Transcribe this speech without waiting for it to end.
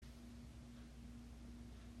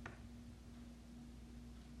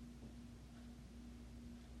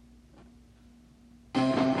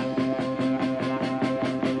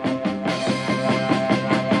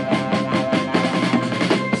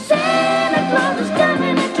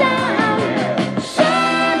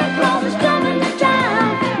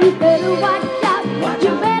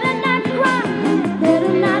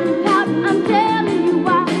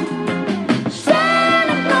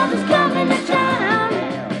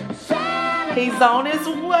He's on his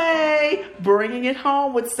way, bringing it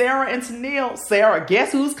home with Sarah and Tennille. Sarah,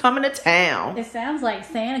 guess who's coming to town? It sounds like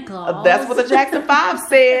Santa Claus. That's what the Jackson 5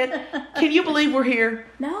 said. Can you believe we're here?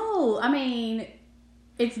 No, I mean,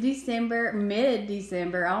 it's December,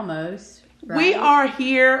 mid-December almost. Right? We are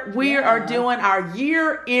here. We Yeah. are doing our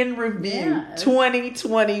year in review, Yes.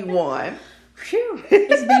 2021. Phew,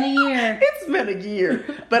 it's been a year. It's been a year.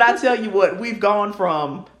 But I tell you what, we've gone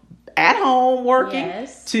from at home working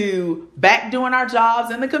Yes. to back doing our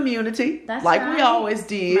jobs in the community That's like right. we always My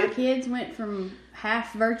did. kids went from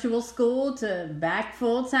half virtual school to back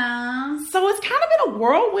full time. So it's kind of been a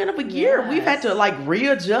whirlwind of a year. Yes. We've had to like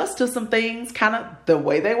readjust to some things kind of the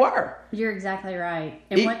way they were. You're exactly right.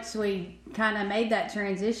 And once we kind of made that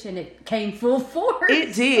transition, it came full force.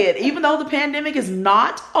 It did. Even though the pandemic is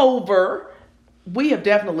not over, we have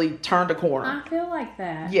definitely turned a corner. I feel like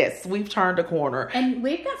that. Yes, we've turned a corner. And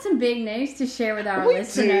we've got some big news to share with our We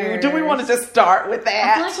listeners. do. Do we want to just start with I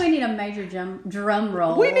that? feel like we need a major drum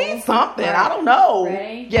roll. We need something. Right. I don't know.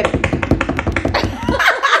 Ready? Yeah.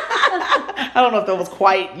 I don't know if that was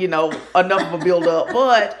quite, enough of a build up,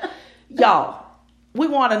 but y'all, we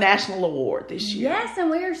won a national award this year. Yes, and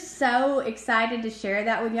we're so excited to share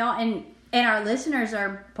that with y'all. And our listeners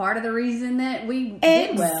are part of the reason that we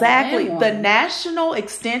did well. Exactly. and The won. National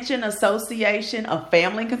Extension Association of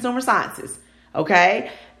Family and Consumer Sciences.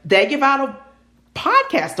 Okay? They give out a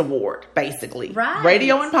podcast award, basically. Right.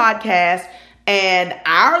 Radio and podcast. And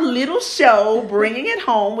our little show, Bringing It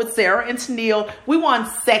Home with Sarah and Tennille, we won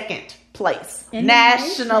second place In the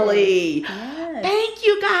nationally. nation. Yes. Thank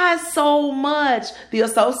you guys so much. The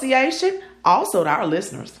association, also to our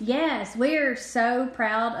listeners. Yes, we are so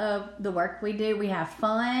proud of the work we do. We have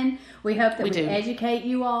fun. We hope that we do. educate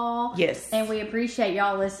you all. Yes. And we appreciate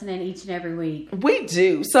y'all listening each and every week. We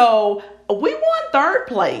do. So we won third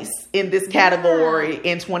place in this category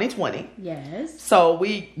in 2020. Yes. So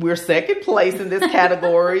we're second place in this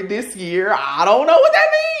category this year. I don't know what that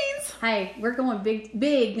means. Hey, we're going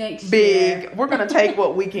big next year. Big. We're going to take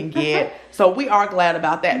what we can get. So we are glad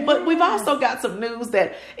about that. But we've Yes. also got some news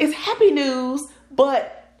that is happy news,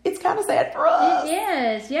 but it's kind of sad for us. It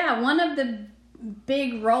is. Yeah, one of the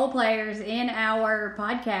big role players in our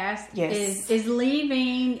podcast Yes. is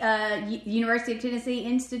leaving University of Tennessee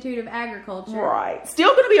Institute of Agriculture. Right. Still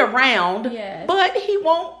going to be around, Yes. but he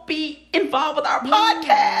won't be involved with our podcast.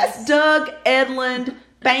 Yes. Doug Edlund,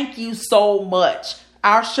 thank you so much.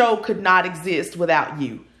 Our show could not exist without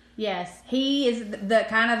you. Yes, he is the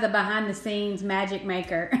kind of the behind the scenes magic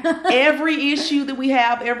maker. Every issue that we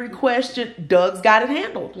have, every question, Doug's got it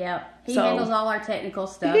handled. Yep. He So- handles all our technical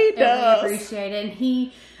stuff. He And does. we appreciate it. And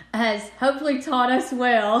he has hopefully taught us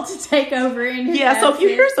well to take over in his Yeah, so if you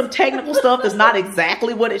hear absence. some technical stuff that's not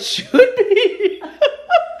exactly what it should be,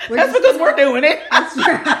 We're that's just because gonna- we're doing it. That's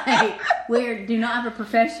right. We do not have a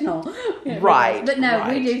professional. Right, But no,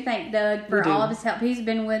 right. we do thank Doug for We do. all of his help. He's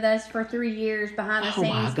been with us for 3 years behind the Oh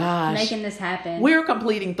my scenes, gosh. making this happen. We're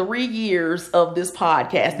completing 3 years of this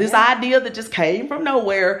podcast. This Yeah. idea that just came from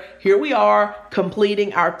nowhere. Here we are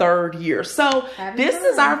completing our 3rd year. So Having this fun.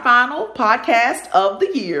 is our final podcast of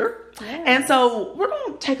the year. Yes. And so we're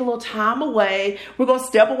going to take a little time away. We're going to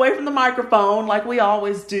step away from the microphone like we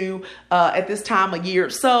always do at this time of year.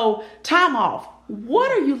 So time off.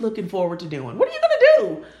 What are you looking forward to doing? What are you going to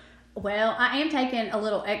do? Well, I am taking a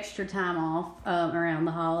little extra time off around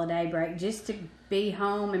the holiday break just to be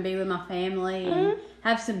home and be with my family and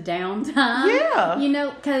have some downtime. Yeah. You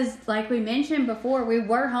know, because like we mentioned before, we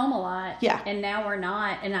were home a lot. Yeah. And now we're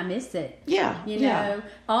not, and I miss it. Yeah. You yeah. know,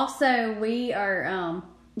 also we are,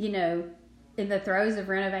 in the throes of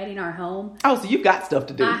renovating our home. Oh, so you've got stuff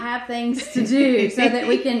to do. I have things to do so that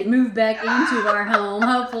we can move back into our home.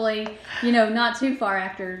 Hopefully, not too far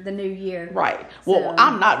after the new year. Right. Well, So-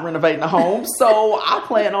 I'm not renovating a home, so I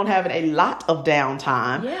plan on having a lot of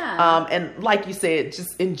downtime. Yeah. And like you said,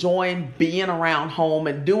 just enjoying being around home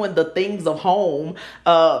and doing the things of home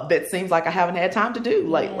that seems like I haven't had time to do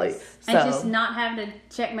lately. Yes. So, And just not having to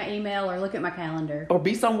check my email or look at my calendar. or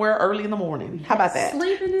be somewhere early in the morning. How about that?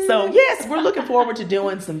 Sleeping in. So yes, we're looking forward to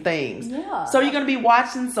doing some things. Yeah. So you're going to be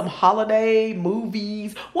watching some holiday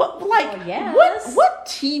movies. What yes. what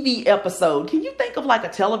TV episode? Can you think of like a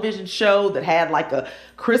television show that had like a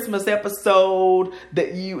Christmas episode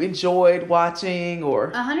that you enjoyed watching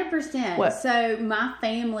or 100%. What? So my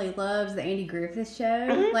family loves the Andy Griffith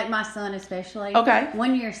Show. Like my son especially. Okay.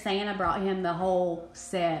 One year Santa brought him the whole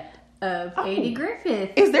set of Oh. Andy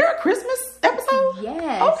Griffith. Is there a Christmas episode?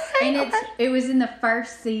 Yes. Okay, And okay. it was in the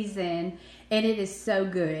first season and it is so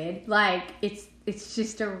good. Like it's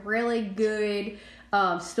just a really good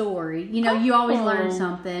story. You know, you always learn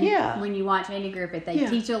something Yeah. when you watch Andy Griffith. They Yeah.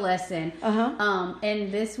 teach a lesson.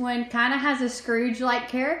 And this one kind of has a Scrooge-like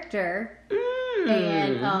character.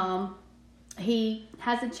 And he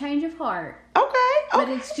has a change of heart. Okay. But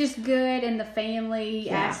it's just good, and the family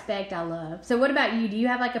aspect I love. So what about you? Do you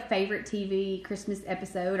have like a favorite TV Christmas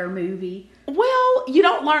episode or movie? Well, you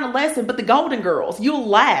don't learn a lesson, but the Golden Girls, you'll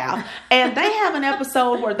laugh. And they have an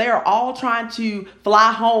episode where they're all trying to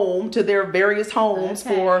fly home to their various homes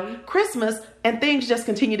for Christmas, and things just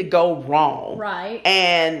continue to go wrong. Right.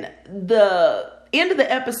 And the end of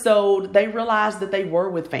the episode, they realize that they were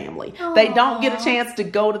with family. They don't get a chance to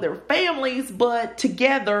go to their families, but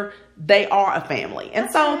together they are a family. And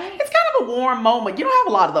so it's kind of a warm moment. You don't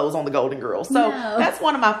have a lot of those on the Golden Girls. So that's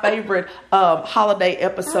one of my favorite holiday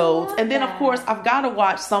episodes. And then, of course, I've got to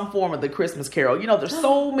watch some form of the Christmas Carol. You know, there's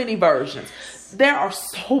so many versions. There are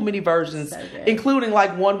so many versions, including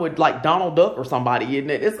like one with like Donald Duck or somebody in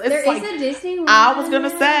it. It's there like, is a Disney one. I was going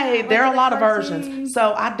to say, there are a lot of cartoon? versions.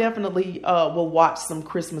 So I definitely will watch some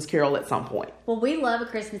Christmas Carol at some point. Well, we love A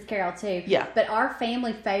Christmas Carol too. Yeah. But our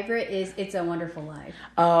family favorite is It's a Wonderful Life.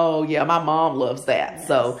 Oh, yeah. My mom loves that. Yes.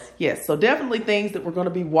 So, yes. So definitely things that we're going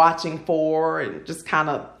to be watching for and just kind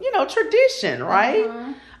of, you know, tradition,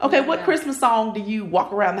 right? Okay. What Christmas song do you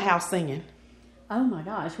walk around the house singing? Oh my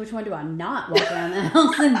gosh, which one do I not walk around the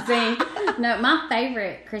house and sing? No, my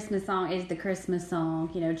favorite Christmas song is the Christmas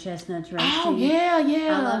song, you know, Chestnuts Roasting. Oh,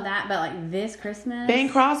 yeah. I love that, but like this Christmas. Bing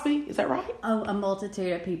Crosby, is that right? Oh, a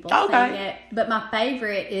multitude of people sing it. But my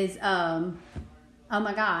favorite is, oh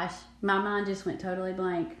my gosh, my mind just went totally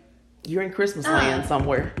blank. You're in Christmas land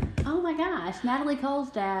somewhere. Oh my gosh, Natalie Cole's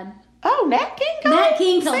dad. Oh, Nat King Cole. Nat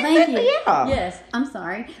King Cole, thank you. Yeah. Yes, I'm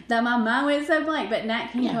sorry. That my mind went so blank, but Nat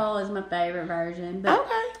King Cole is my favorite version. But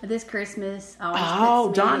this Christmas,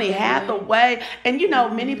 Donny Hathaway. And you know,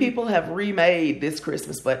 many people have remade This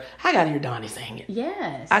Christmas, but I gotta hear Donny sing it.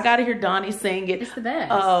 Yes. I gotta hear Donny sing it. It's the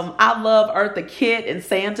best. I love Eartha Kitt and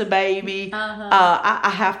Santa Baby. I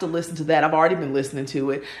have to listen to that. I've already been listening to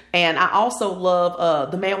it. And I also love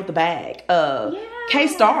The Man with the Bag.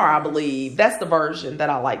 K-Star, I believe. That's the version that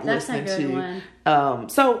I like listening to.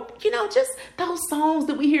 So, you know, just those songs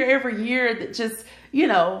that we hear every year that just, you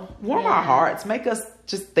know, warm our hearts, make us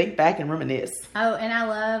just think back and reminisce. Oh, and I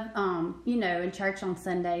love, you know, in church on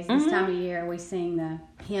Sundays, this time of year, we sing the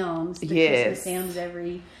hymns, the Christmas hymns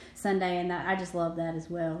every Sunday, and I just love that as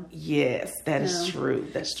well. Yes, that is true.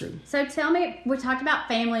 That's true. So tell me, we talked about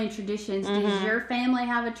family and traditions. Does your family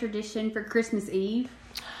have a tradition for Christmas Eve?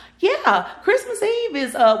 Yeah, Christmas Eve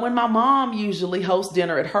is when my mom usually hosts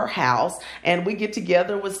dinner at her house, and we get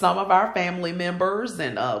together with some of our family members,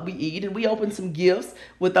 and we eat and we open some gifts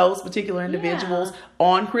with those particular individuals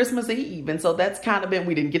on Christmas Eve. And so that's kind of been,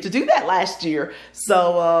 we didn't get to do that last year,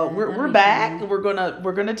 so we're back. Fun.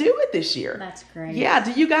 We're gonna do it this year. That's great. Yeah.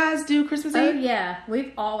 Do you guys do Christmas Eve? Oh yeah,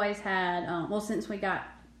 we've always had. Well, since we got,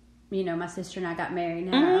 you know, my sister and I got married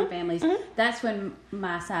and had our own families, that's when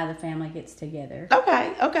my side of the family gets together. Okay.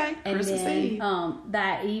 And Christmas then, Eve.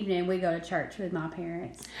 That evening we go to church with my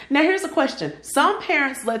parents. Now here's a question. Some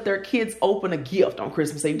parents let their kids open a gift on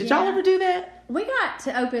Christmas Eve. Did y'all ever do that? We got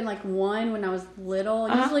to open like one when I was little,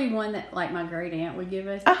 usually one that like my great aunt would give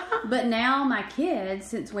us. But now my kids,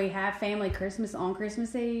 since we have family Christmas on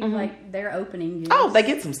Christmas Eve, like they're opening gifts. Oh, they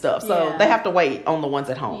get some stuff, so they have to wait on the ones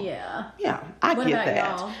at home. Yeah, I get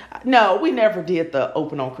that. Y'all? No, we never did the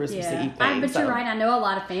open on Christmas Eve thing. But you're right. I know a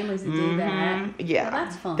lot of families that do that. Yeah, well,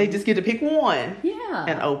 that's fun. They just get to pick one.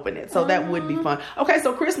 And open it, so that would be fun. Okay,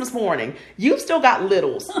 so Christmas morning, you've still got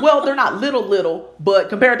littles. Well, they're not little, but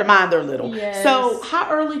compared to mine, they're little. Yes. So how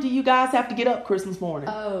early do you guys have to get up Christmas morning?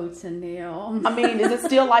 Oh, Tanil. I mean, is it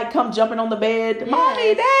still like come jumping on the bed? Yes.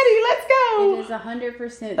 Mommy, Daddy, let's go. It is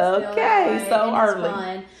 100% still okay, so early.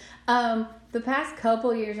 It's fun. The past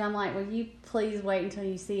couple years, I'm like, will you please wait until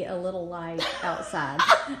you see a little light outside?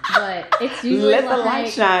 But it's usually let the light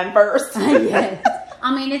shine first. Yes.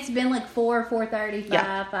 I mean, it's been like 4:30,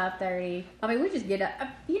 5:30. I mean, we just get up.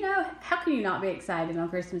 You know, how can you not be excited on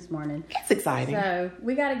Christmas morning? It's exciting. So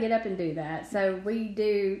we got to get up and do that. So we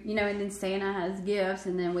do, you know, and then Santa has gifts,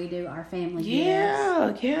 and then we do our family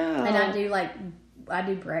gifts. Yeah. And I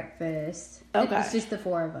do breakfast. Okay. It's just the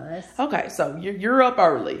four of us. Okay, so you're up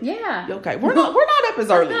early. Yeah. Okay, we're not up as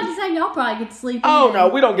early. I was about to say, y'all probably get to sleep. Oh no,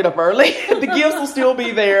 we don't get up early. The gifts will still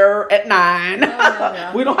be there at 9.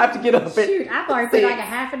 No. We don't have to get up. Shoot, I've already put like a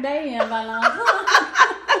half a day in by now.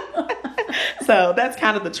 So that's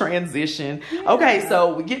kind of the transition. Yeah. Okay,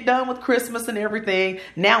 so we get done with Christmas and everything.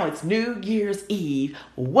 Now it's New Year's Eve.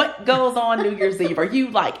 What goes on New Year's Eve? Are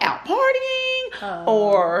you like out partying?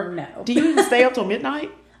 Or no. Do you even stay up till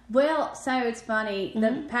midnight? Well, so it's funny.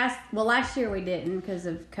 Last year we didn't because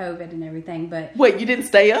of COVID and everything. But wait, you didn't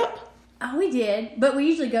stay up? Oh, we did, but we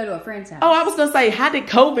usually go to a friend's house. Oh, I was gonna say, how did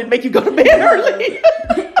COVID make you go to bed early?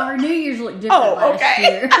 Our New Year's looked different last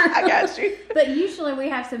year. I got you. But usually we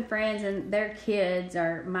have some friends, and their kids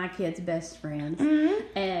are my kids' best friends,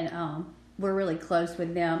 and we're really close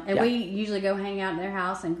with them. And we usually go hang out in their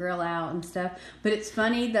house and grill out and stuff. But it's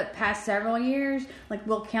funny, the past several years, like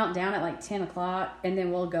we'll count down at like 10 o'clock, and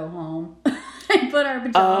then we'll go home and put our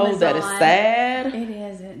pajamas on. Oh, that is sad. It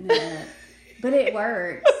is, isn't it? But it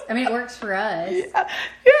works. I mean, it works for us.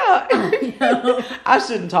 Yeah. I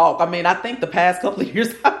shouldn't talk. I mean, I think the past couple of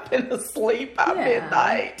years I've been asleep by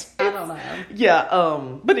midnight. I don't know.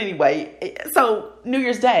 Yeah. But anyway, so New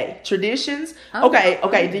Year's Day traditions.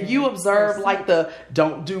 Okay. Do you observe like the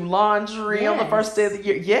don't do laundry on the first day of the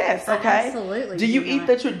year? Yes. Okay. Absolutely. Do you eat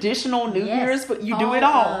the traditional New Year's? But you do it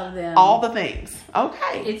all. Of them. All the things.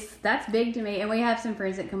 Okay. That's big to me. And we have some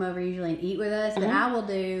friends that come over usually and eat with us. But I will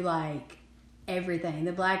do like everything: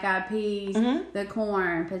 the black eyed peas, the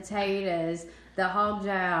corn, potatoes, the hog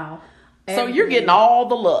jowl. So you're getting all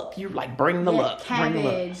the luck. You like bring the luck,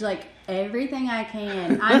 cabbage, like everything I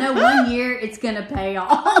can. I know one year it's gonna pay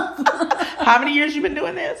off. How many years you been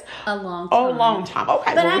doing this? A long time. Oh, a long time.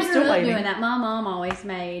 Okay, but I grew up doing that. My mom always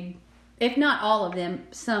made, if not all of them,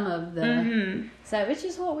 some of the. So it's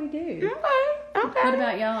just what we do. Okay. What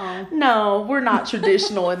about y'all? No, we're not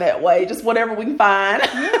traditional in that way. Just whatever we can find.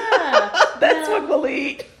 Yeah. That's what we'll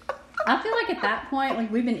eat. I feel like at that point,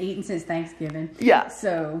 like we've been eating since Thanksgiving. Yeah.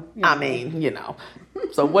 So, I mean,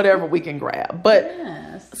 so whatever we can grab.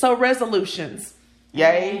 But, so resolutions.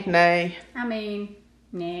 Yay, nay? I mean,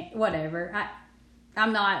 nah, whatever.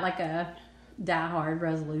 I'm not like a diehard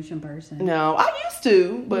resolution person. No, I used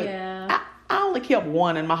to, but I only kept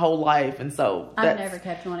one in my whole life, and so I've never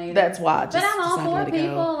kept one either. That's why I just But I'm all for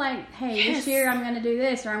people go. Like, hey, this year I'm going to do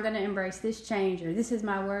this, or I'm going to embrace this change, or this is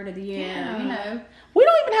my word of the year. Yeah. We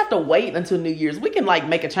don't even have to wait until New Year's. We can like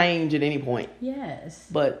make a change at any point. Yes.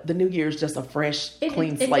 But the New Year's just a fresh,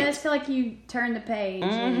 clean slate. It does feel like you turn the page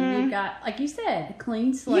and you've got, like you said, a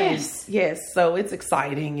clean slate. Yes. So it's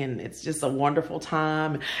exciting and it's just a wonderful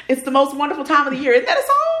time. It's the most wonderful time of the year. Isn't that a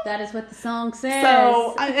song? That is what the song says.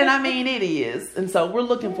 So, and I mean, it is. And so we're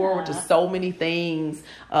looking forward to so many things.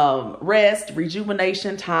 Rest,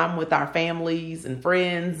 rejuvenation, time with our families and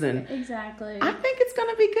friends. And exactly. I think it's going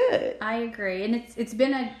to be good. I agree. And it's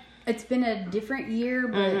been a different year,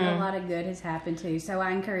 but a lot of good has happened too. So I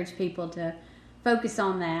encourage people to focus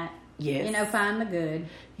on that. Yes. Find the good.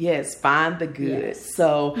 Yes, find the good. Yes.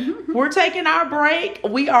 So we're taking our break.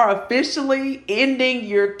 We are officially ending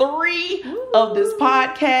year 3 of this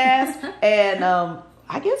podcast. And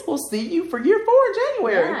I guess we'll see you for year 4 in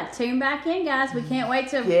January. Yeah, tune back in, guys. We can't wait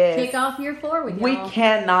to kick off year 4 with y'all. We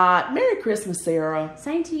cannot. Merry Christmas, Sarah.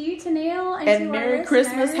 Same to you, Tennille. And Merry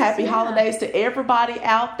Christmas. Happy holidays to everybody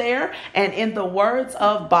out there. And in the words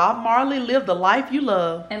of Bob Marley, live the life you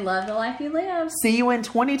love. And love the life you live. See you in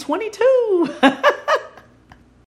 2022.